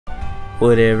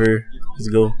Whatever. Let's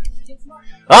go.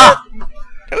 Ah!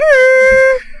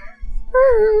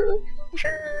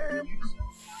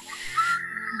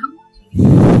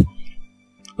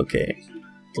 Okay.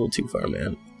 A little too far,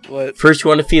 man. What? First, you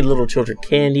want to feed little children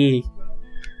candy.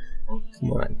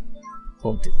 Come on.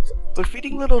 Hold it. But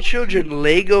feeding little children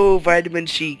Lego vitamin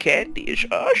C candy is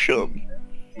awesome.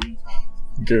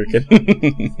 Gherkin.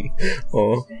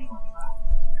 Oh.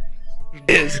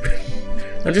 Yes.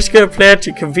 I'm just gonna plant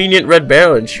a convenient red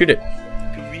barrel and shoot it.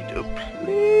 Convenient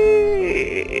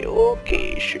play.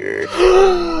 Okay, sure.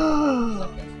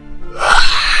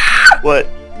 What?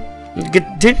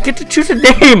 Didn't get to choose a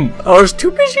name. I was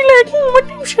too busy like, what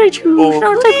name should I choose? Oh, I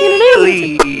was taking a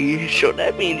name. really? So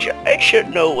that means I should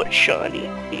know what Shawnee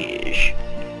is.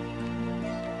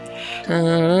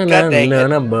 God dang it. I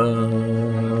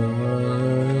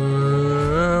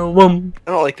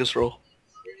don't like this role.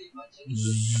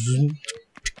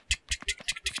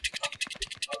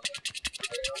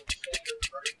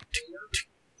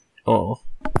 Oh.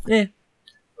 Yeah.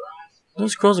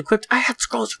 Those scrolls equipped. I had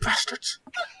scrolls, you bastards.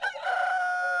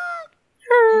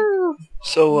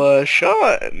 So,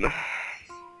 Sean.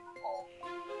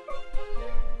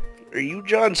 Are you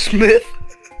John Smith?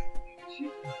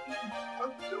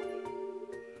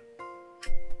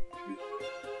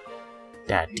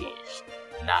 That is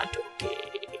not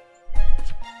okay.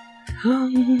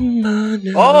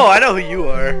 Oh, I know who you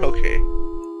are. Okay.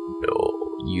 No,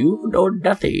 you know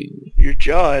nothing. You're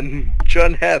John.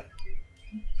 John Hep.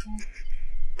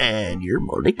 And you're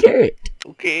Moldy Carrot.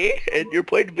 Okay, and your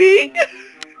point being?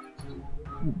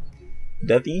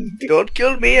 Nothing. Don't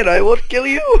kill me and I won't kill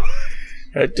you.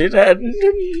 I did that.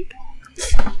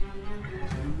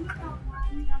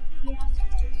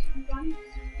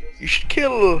 You should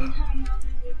kill...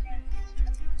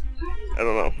 I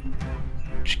don't know.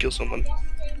 Just kill someone.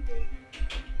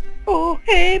 Oh,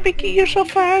 hey, Mickey, you're so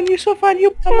fine. You're so fine.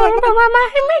 You...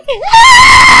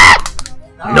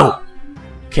 No.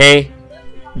 Okay.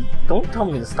 Don't tell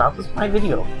me to stop. This is my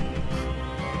video.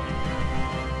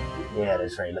 Yeah,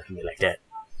 that's right. Look at me like that.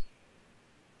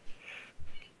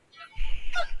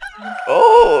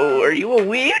 Oh, are you a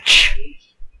witch?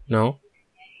 No.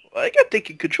 Well, I got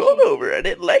taken control over. I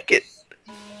didn't like it.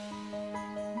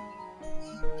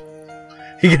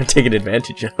 You got taken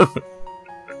advantage of.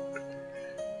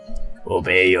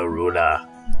 Obey your ruler.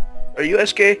 Are you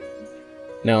SK?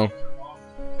 No.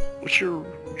 What's your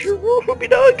rule, Ruby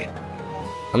Dog?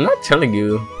 I'm not telling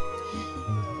you.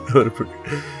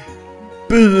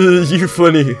 You're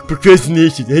funny.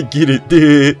 Procrastination. I get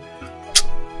it.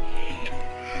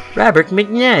 Robert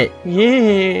McNutt.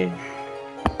 Yeah.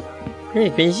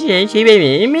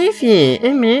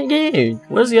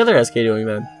 What's the other SK doing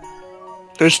then?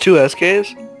 There's two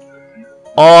SKs?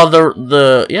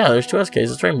 Oh, yeah, there's two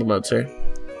SKs. It's rainbow mode, sir.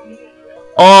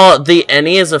 Oh, the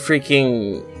Any is a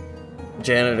freaking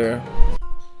janitor.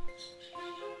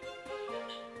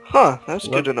 Huh, that's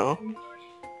good to know.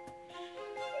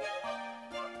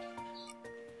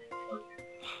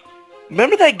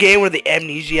 Remember that game where the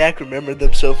amnesiac remembered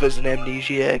themselves as an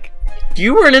amnesiac?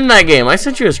 You weren't in that game. I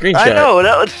sent you a screenshot. I know,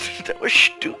 that was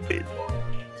stupid.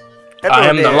 Hello, I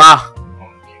am there. the law.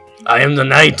 I am the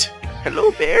knight.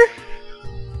 Hello, bear.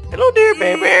 Hello there,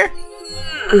 bear.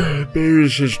 Bear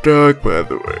is his dog, by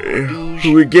the way. Douche.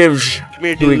 Who he gives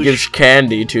Douche.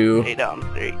 candy to. Lay down.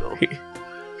 There you go.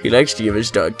 He likes to give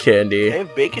his dog candy. I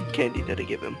have bacon candy that I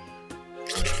give him.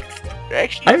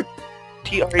 Actually,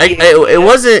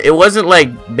 it wasn't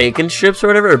like bacon strips or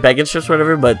whatever, or bacon strips or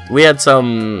whatever, but we had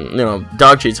some,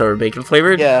 dog treats that were bacon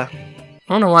flavored. Yeah. I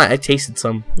don't know why, I tasted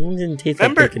some. It didn't taste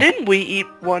like bacon. Didn't we eat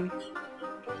one?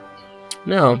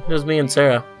 No, it was me and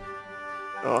Sarah.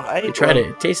 Oh, I ate We tried it.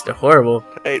 It tasted horrible.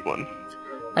 I ate one.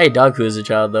 I ate dog food as a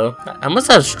child, though. I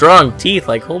must have strong teeth,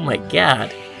 like, oh my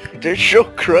god. They're so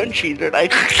crunchy, they're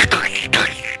like...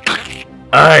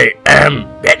 I am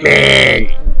Batman!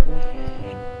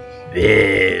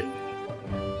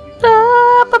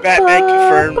 Batman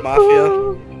confirmed Mafia.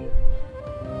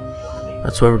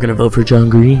 That's why we're gonna vote for John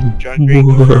Green. John Green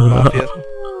confirmed Mafia.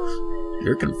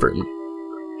 You're confirmed.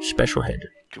 Special head.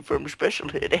 Confirmed special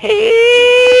hit.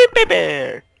 Hey,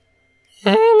 baby!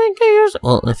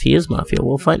 Well, if he is Mafia,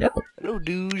 we'll find out. Hello,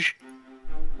 douche.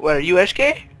 What, are you SK?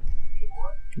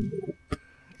 Nope. I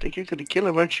think you're gonna kill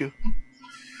him, aren't you?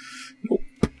 Nope.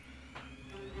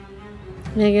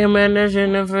 Making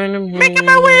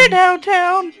my way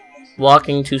downtown.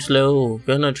 Walking too slow.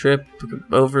 Gonna trip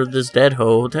over this dead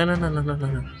hole. I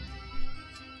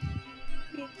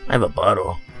have a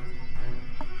bottle.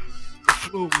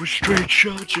 Flow with straight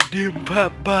shots and dim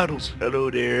pop bottles. Hello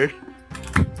there.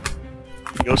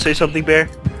 You wanna say something, Bear?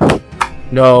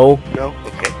 No. No?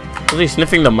 Okay. Was he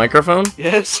sniffing the microphone?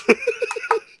 Yes.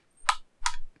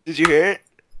 Did you hear it?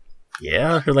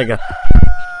 Yeah, I heard like a...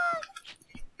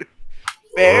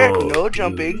 Bear, Whoa, no dude.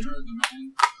 jumping.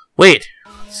 Wait.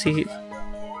 See,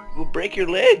 We'll break your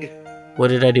leg. what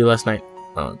did I do last night?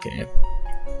 Oh, okay.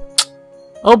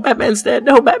 Oh, Batman's dead.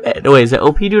 No, Batman. No, wait, is it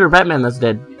OP dude or Batman that's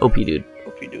dead? OP dude.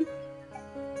 Hope you do.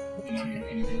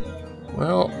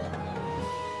 Well,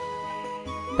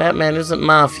 Batman isn't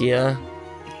Mafia.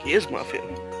 He is Mafia.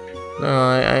 No,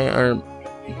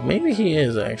 or maybe he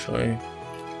is actually.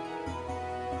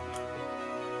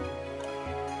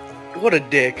 What a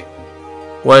dick.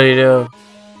 What do you do?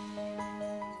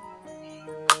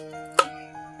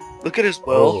 Look at his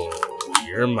well. Oh,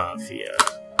 you're Mafia.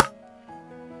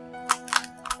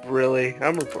 Really?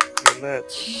 I'm reporting on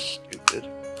that. Stupid.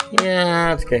 Yeah,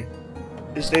 that's okay.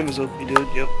 His name is OP Dude,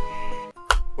 yep.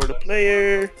 For the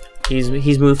player. He's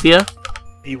Mafia.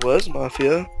 He was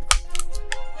Mafia.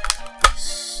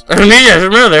 Amnesiac,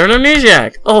 remember they're an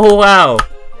amnesiac. Oh wow.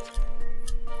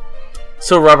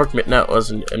 So Robert McNutt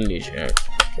was an amnesiac.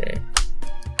 Okay.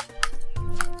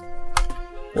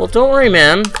 Well, don't worry,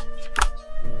 man.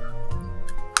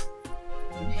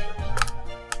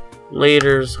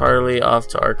 Later's Harley off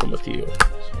to Arkham with you.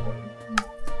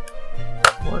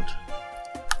 What?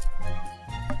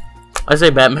 I say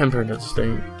Batman burned at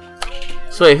stake.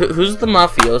 So wait, who's the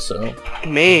mafioso?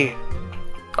 Me.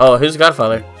 Oh, who's the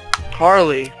Godfather?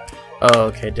 Harley. Oh,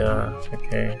 okay, duh.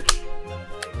 Okay.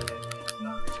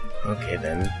 Okay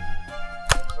then.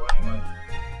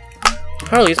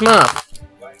 Harley's Moff.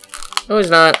 No, he's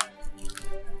not.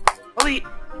 Harley.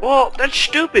 Well, that's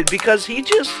stupid because he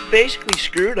just basically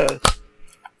screwed us.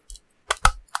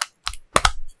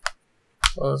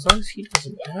 Well, as long as he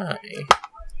doesn't die.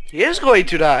 He is going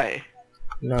to die.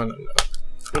 No, no, no. You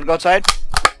wanna go outside?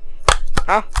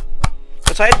 Huh?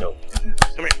 Outside? No.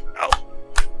 Come here. Oh.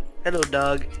 Hello,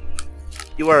 dog.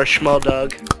 You are a small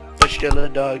dog, but still a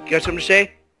dog. You got something to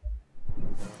say?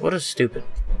 What is stupid?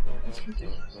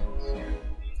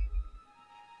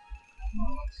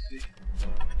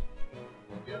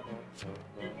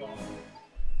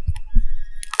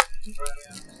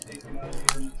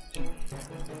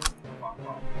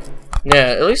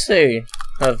 Yeah, at least they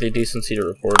have the decency to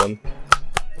report him.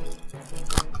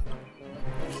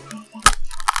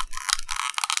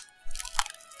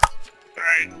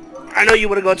 Alright. I know you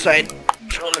want to go outside.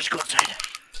 So let's go outside.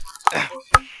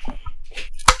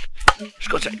 Let's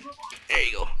go outside. There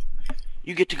you go.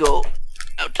 You get to go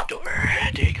out the door.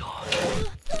 There you go.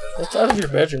 That's out of your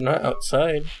bedroom, not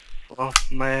outside. Oh,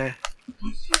 my...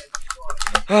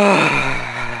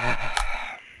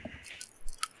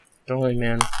 Don't worry,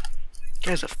 man.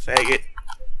 Guy's a faggot.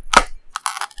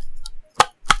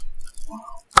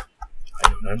 I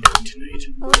know what I'm doing tonight.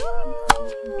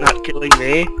 Not killing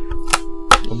me.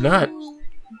 I'm not.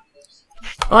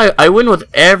 Oh, I win with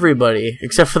everybody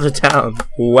except for the town.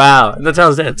 Wow, and the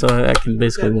town's dead, so I can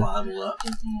basically win.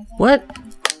 What?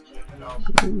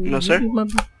 No, sir.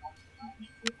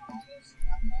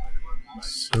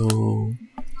 So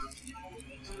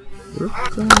we're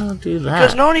gonna do that.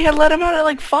 Because no one had let him out at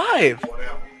like 5.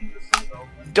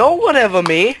 Don't whatever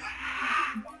me.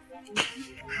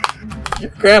 Your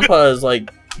grandpa is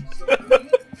like.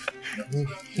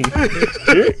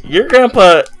 your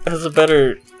grandpa has a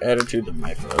better attitude than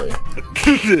my brother.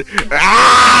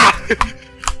 Ah! Is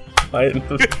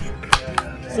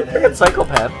it freaking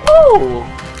psychopath? Oh!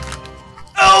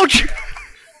 Ouch!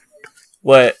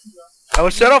 What? I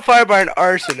was set on fire by an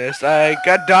arsonist. I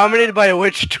got dominated by a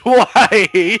witch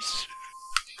twice.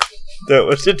 That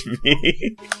wasn't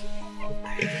me.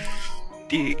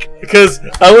 Deek. Because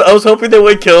I was hoping they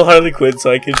would kill Harley Quinn so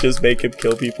I could just make him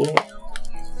kill people.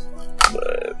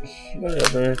 But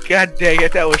whatever. God dang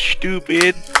it, that was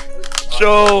stupid.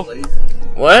 So,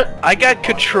 What? I got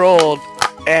controlled,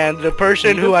 and the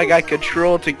person who I got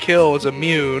controlled to kill was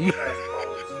immune.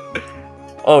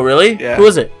 Oh, really? Yeah. Who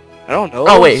was it? I don't know.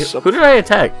 Oh, wait. Who did I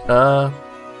attack?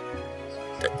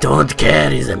 Don't care,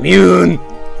 he's immune.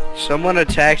 Someone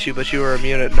attacked you, but you were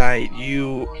immune at night.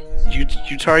 Your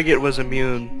target was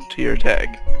immune to your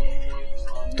attack.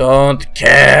 Don't I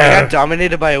care. got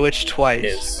dominated by a witch twice.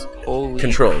 Yes. Holy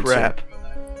Controlled, crap.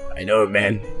 So. I know,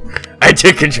 man. I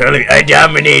took control of you. I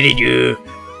dominated you.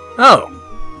 Oh.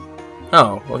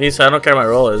 Oh, well, he said I don't care what my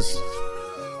role is.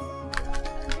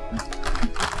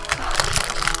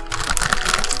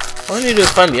 All I need to do is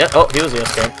find the... Oh, he was the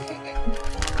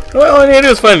SK. Well, all I need to do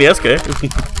is find the SK.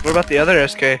 What about the other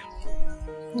SK?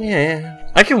 Yeah.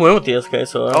 I can win with the SK,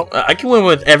 so... Oh. I can win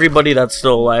with everybody that's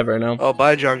still alive right now. Oh,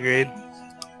 bye, John Green.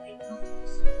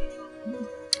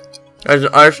 There's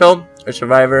an Arshel, a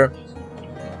Survivor,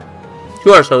 Two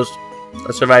Arsos.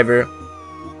 A survivor.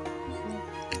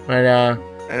 And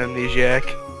An amnesiac.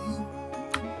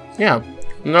 yeah.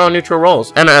 No neutral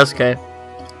roles. And a SK.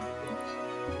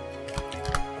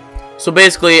 So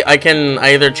basically, I can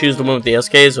either choose the one with the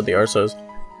SKs or the Arsos.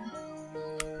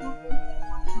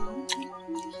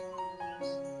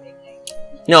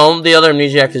 No, the other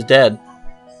amnesiac is dead.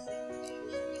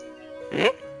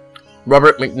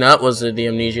 Robert McNutt was the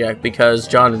amnesiac because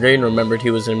John Green remembered he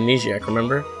was an amnesiac,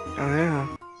 remember? Oh, yeah.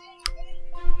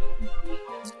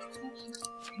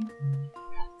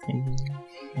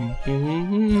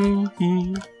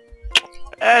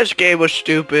 This game was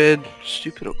stupid.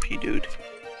 Stupid OP dude.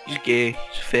 He's gay.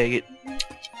 He's a faggot.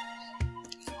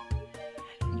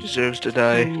 He deserves to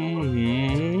die.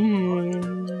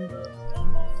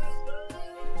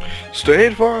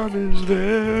 State Farm is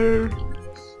there.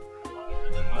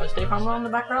 State Farm on in the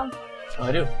background? Oh,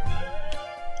 I do.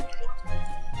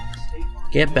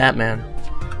 Get Batman.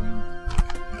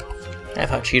 I have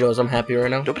hot Cheetos. I'm happy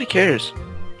right now. Nobody cares.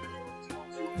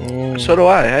 So do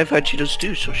I. I've had Cheetos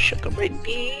too, so shut up my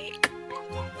dick.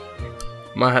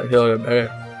 My hot Cheetos are better.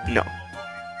 No.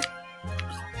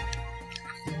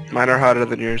 Mine are hotter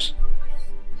than yours.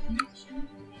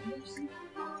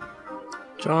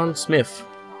 John Smith.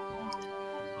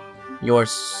 You're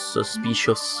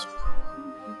suspicious.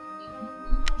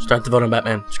 Start the vote on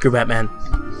Batman. Screw Batman.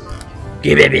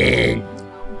 Give it in.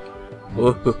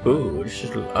 Ooh, this is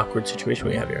an awkward situation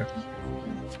we have here.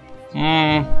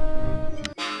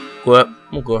 Go up.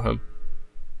 We'll go home.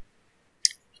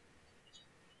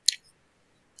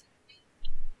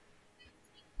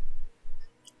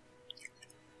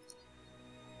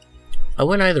 I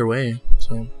went either way,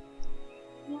 so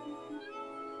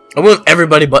I went with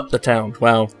everybody but the town.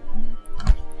 Wow,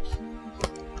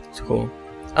 it's cool.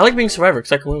 I like being Survivor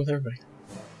because I can win with everybody.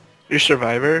 You're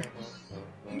Survivor?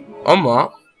 I'm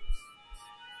not.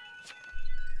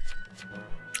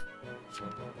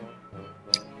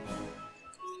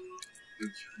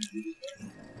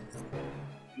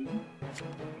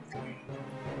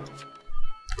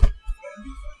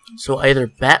 So either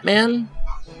Batman.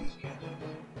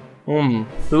 Who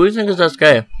do you think is that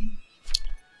guy?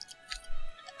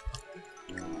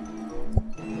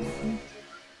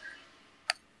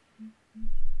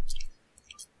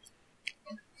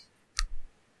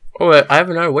 Oh wait, I have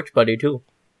another witch buddy too.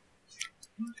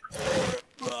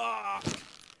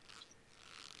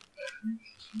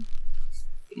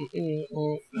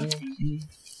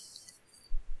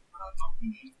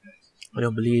 I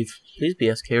don't believe. Please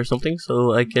be SK or something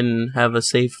so I can have a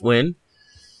safe win.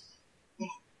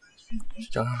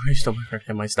 I stole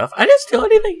my stuff. I didn't steal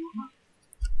anything.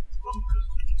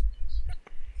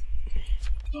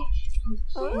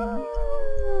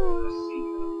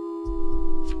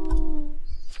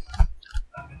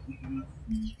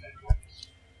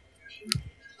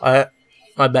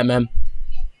 I Batman.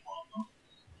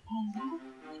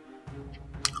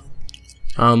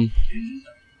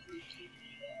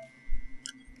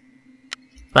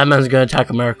 Batman's gonna attack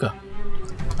America.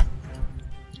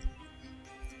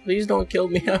 Please don't kill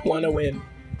me. I want to win.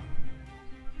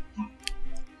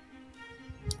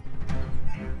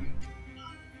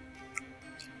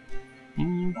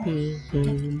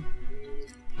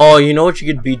 Oh, you know what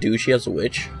you could be douchey as a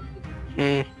witch?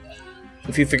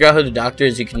 If you figure out who the doctor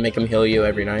is, you can make him heal you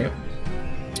every night.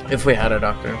 If we had a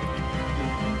doctor.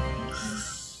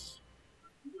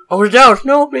 Oh, we're doused.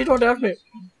 No, please don't douse me.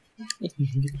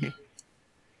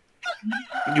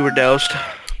 You were doused.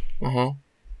 Uh-huh.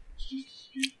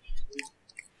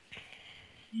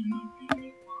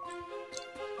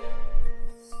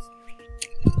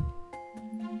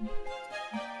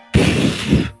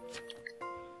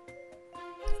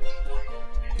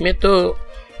 Me too.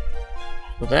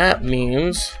 So that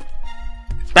means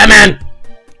Batman!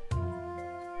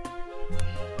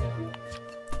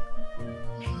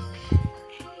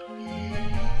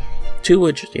 Two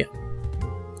witches, yeah.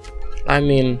 I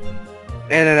mean,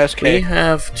 and an SK. We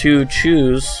have to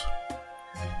choose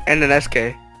and an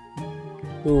SK.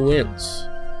 Who wins?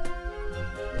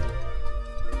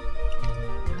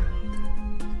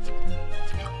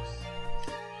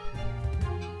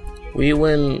 We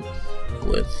win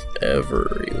with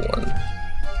everyone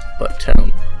but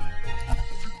town.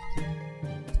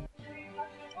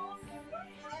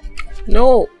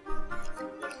 No!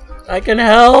 I can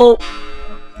help!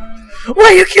 Why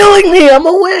are you killing me? I'm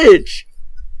a witch!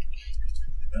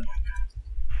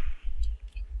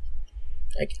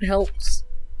 I can help.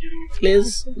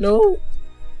 Please, no.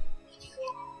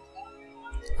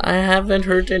 I haven't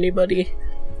hurt anybody.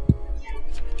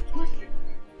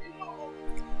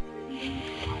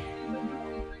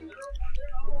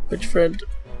 Which friend?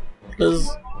 Please.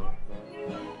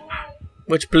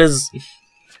 Which please?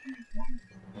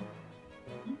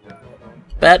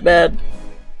 Batman.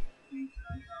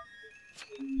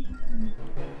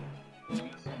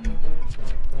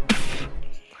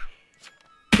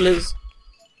 Please.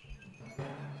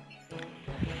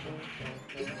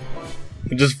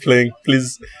 I'm just playing,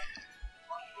 please.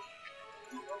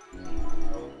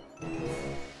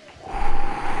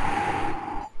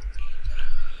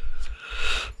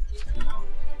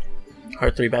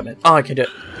 Part 3 Batman. Oh, I can do it.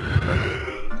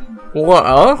 What?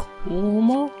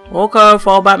 Oh? Okay,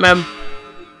 fall Batman.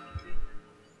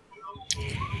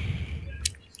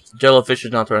 Jellyfish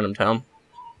is not the random town.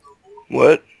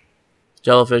 What?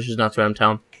 Jellyfish is not the random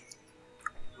town.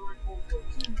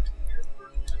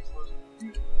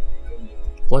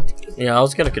 What? Yeah, I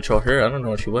was gonna control her. I don't know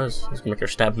what she was. I was gonna make her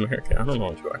stab America. I don't know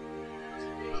what you are.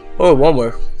 Oh, one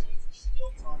more.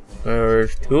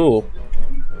 There's 2.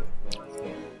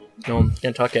 No,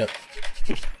 can't talk yet.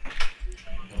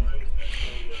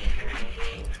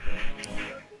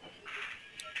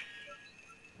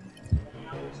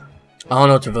 I don't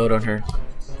know what to vote on her.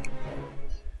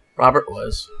 Robert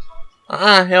was.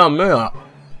 Ah, hell no.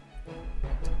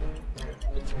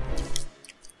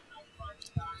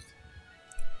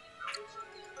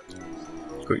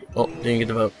 Oh, didn't get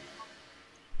the vote.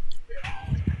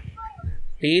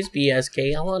 Please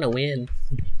BSK, I wanna win.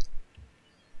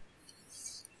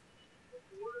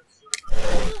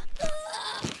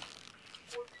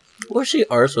 Wish the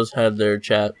Arsos had their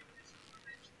chat.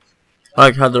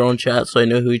 Like, had their own chat so I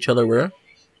knew who each other were.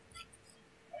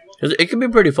 Cause it could be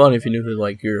pretty fun if you knew who,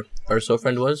 like, your Arso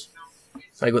friend was.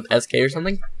 Like with SK or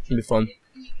something. It'd be fun.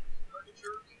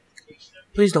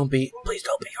 Please don't be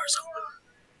Arso.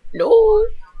 No.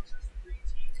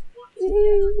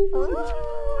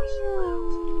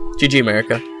 GG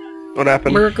America. What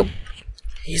happened? America.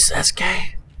 He's SK.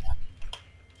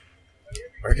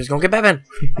 America's gonna get Batman.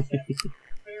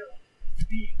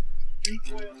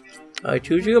 I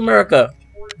choose you, America.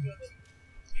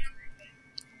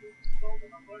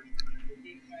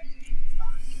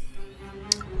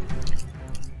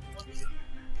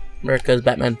 America's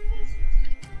Batman.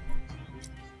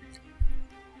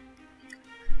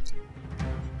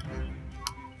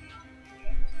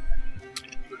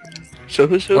 So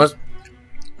who's who?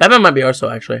 Batman might be Arso,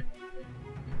 actually.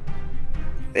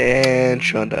 And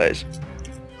Sean dies.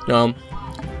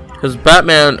 Because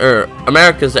Batman, or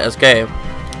America's the SK.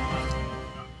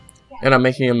 And I'm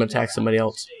making him attack somebody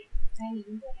else.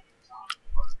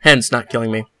 Hence, not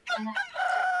killing me.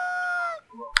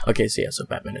 Okay, so yeah, so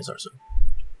Batman is Arso.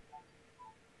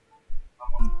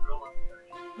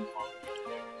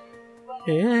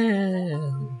 Yeah.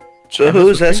 So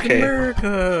who's SK?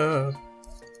 America.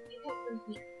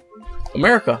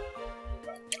 America.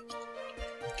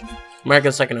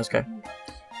 America's second SK.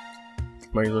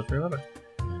 America's forever.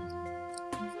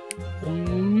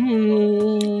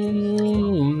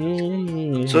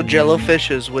 So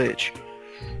Jellyfish is which?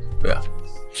 Yeah.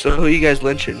 So who you guys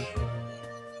lynching?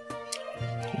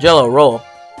 Jello roll.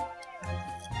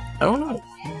 I don't know.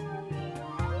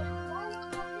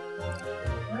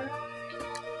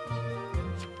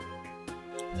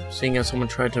 Seeing as someone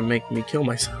tried to make me kill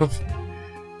myself.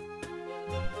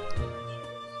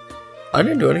 I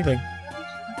didn't do anything.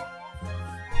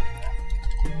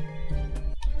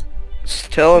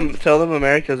 Tell them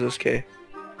America's SK.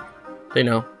 They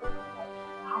know.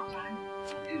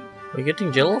 Are you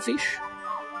getting jellyfish?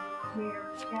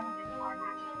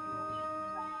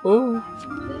 Oh.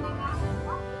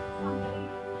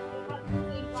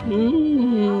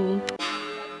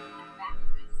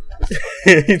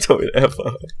 He told me to F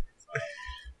up.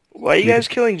 Why are you guys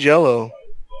killing Jello?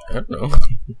 I don't know.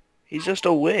 He's just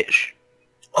a witch.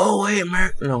 Oh wait,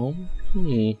 America. No.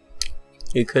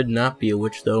 He could not be a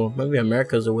witch though. Maybe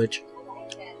America's a witch.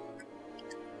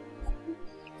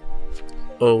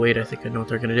 Oh wait, I think I know what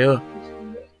they're gonna do.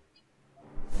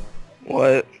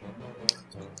 What?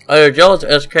 Either Jello's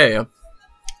SK,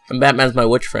 and Batman's my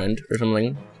witch friend, or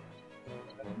something.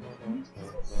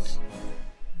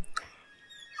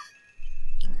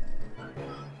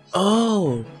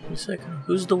 Oh, wait a second.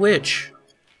 Who's the witch?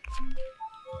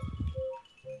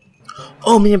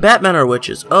 Oh, me and Batman are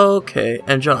witches. Okay,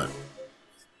 and John.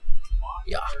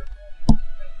 Yeah.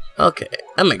 Okay,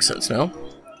 that makes sense now.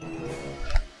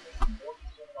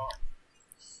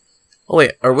 Oh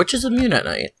wait, are witches immune at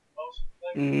night?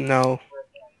 No.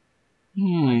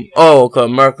 Oh, okay.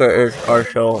 America is our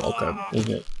show.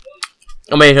 Okay.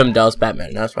 I made him douse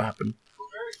Batman. That's what happened.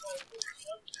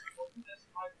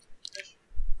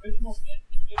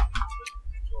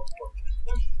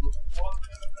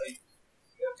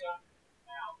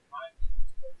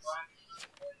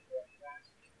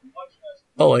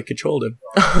 Oh, I controlled him.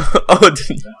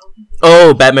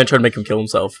 Oh, Batman tried to make him kill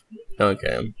himself.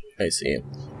 Okay, I see.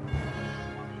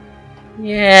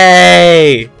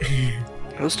 Yay!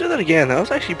 Let's do that again. That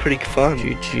was actually pretty fun.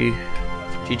 GG.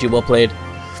 GG, well played.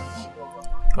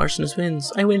 Arsonist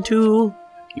wins. I win too.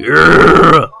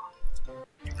 Yeah!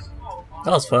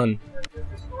 That was fun.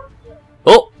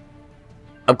 Oh!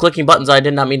 I'm clicking buttons I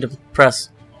did not mean to press.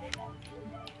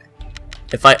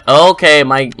 If I... Okay,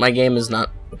 my game is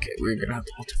not... Okay, we're gonna have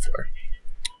to multi-floor.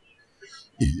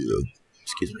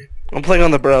 Excuse me. I'm playing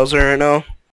on the browser right now.